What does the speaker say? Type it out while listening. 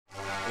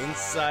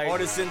Insight.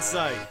 Artist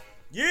insight.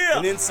 Yeah.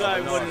 An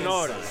insight with an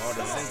artist.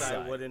 Artist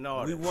insight with an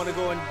artist. We want to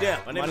go in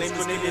depth. My name is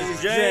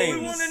Cornelius James.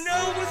 We want want to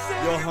know what's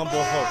up. Your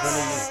humble host,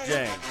 Cornelius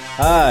James.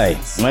 Hi,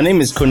 my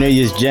name is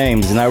Cornelius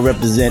James, and I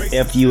represent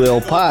FUL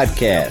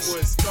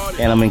Podcast,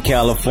 and I'm in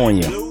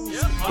California.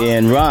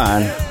 And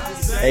Ron,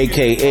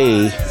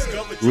 a.k.a.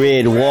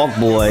 Red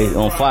Walkboy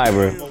on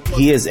Fiverr,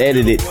 he has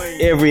edited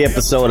every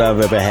episode I've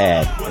ever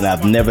had, and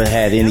I've never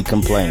had any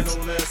complaints.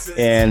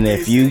 And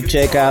if you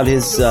check out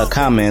his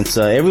comments,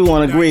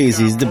 everyone agrees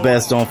he's the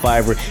best on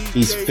Fiverr.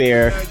 He's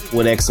fair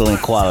with excellent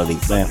quality,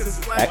 man.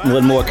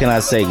 What more can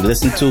I say?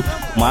 Listen to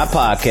my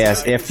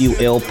podcast,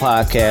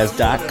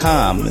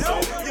 FULpodcast.com,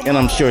 and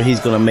I'm sure he's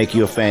going to make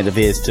you a fan of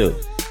his too.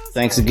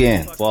 Thanks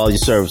again for all your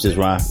services,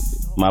 Ron,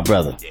 my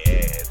brother.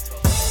 Yeah.